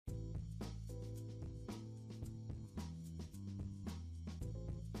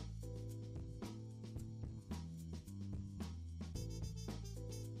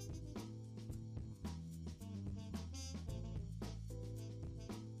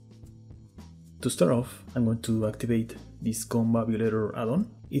To start off, I'm going to activate this Confabulator add-on.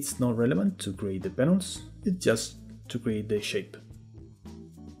 It's not relevant to create the panels, it's just to create the shape.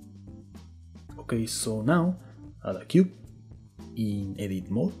 Okay, so now add a cube in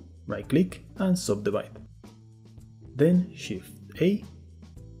edit mode, right click and subdivide. Then Shift A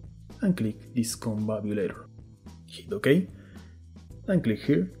and click this Confabulator. Hit OK and click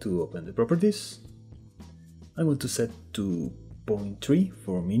here to open the properties. I'm going to set to 0.3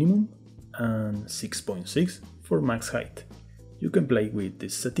 for minimum and 6.6 for max height. You can play with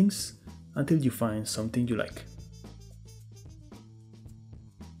these settings until you find something you like.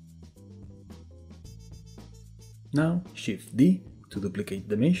 Now Shift D to duplicate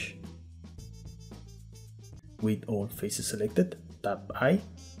the mesh. With all faces selected, tap I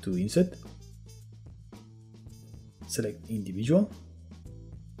to insert. Select individual.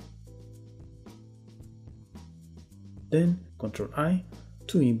 Then Ctrl I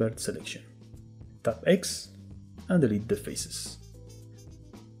to invert selection. Tap X and delete the faces.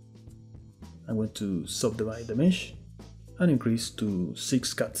 I'm going to subdivide the mesh and increase to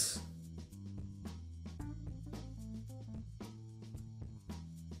 6 cuts.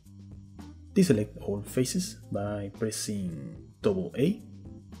 Deselect all faces by pressing double A.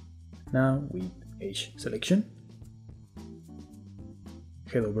 Now with H selection,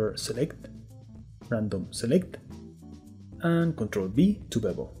 head over select, random select, and Ctrl B to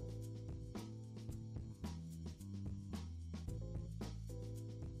bevel.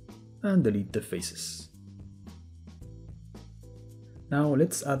 And delete the faces. Now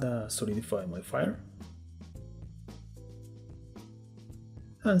let's add a solidify modifier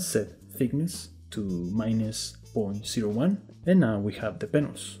and set thickness to -0.01, and now we have the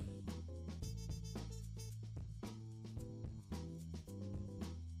panels.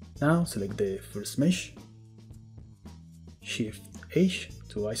 Now select the first mesh, Shift H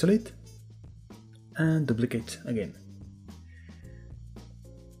to isolate, and duplicate again.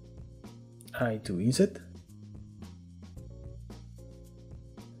 I to insert,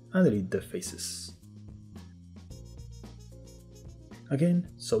 and delete the faces. Again,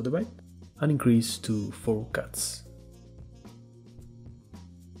 subdivide and increase to 4 cuts.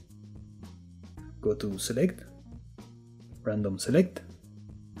 Go to select, random select,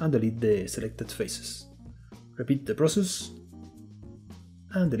 and delete the selected faces. Repeat the process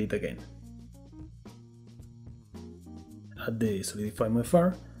and delete again. Add the solidify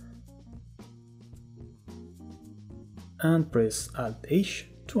modifier and press Alt H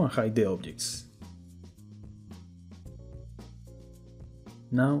to unhide the objects.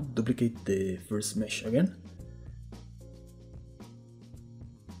 Now duplicate the first mesh again.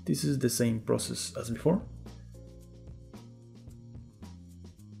 This is the same process as before.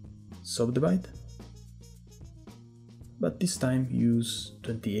 Subdivide, but this time use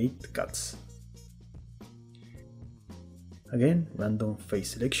 28 cuts. Again, random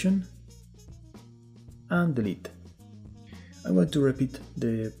face selection and delete. I'm going to repeat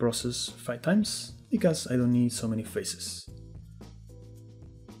the process 5 times because I don't need so many faces.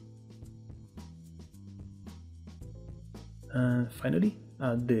 And finally,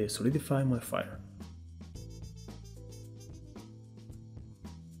 add the solidify modifier.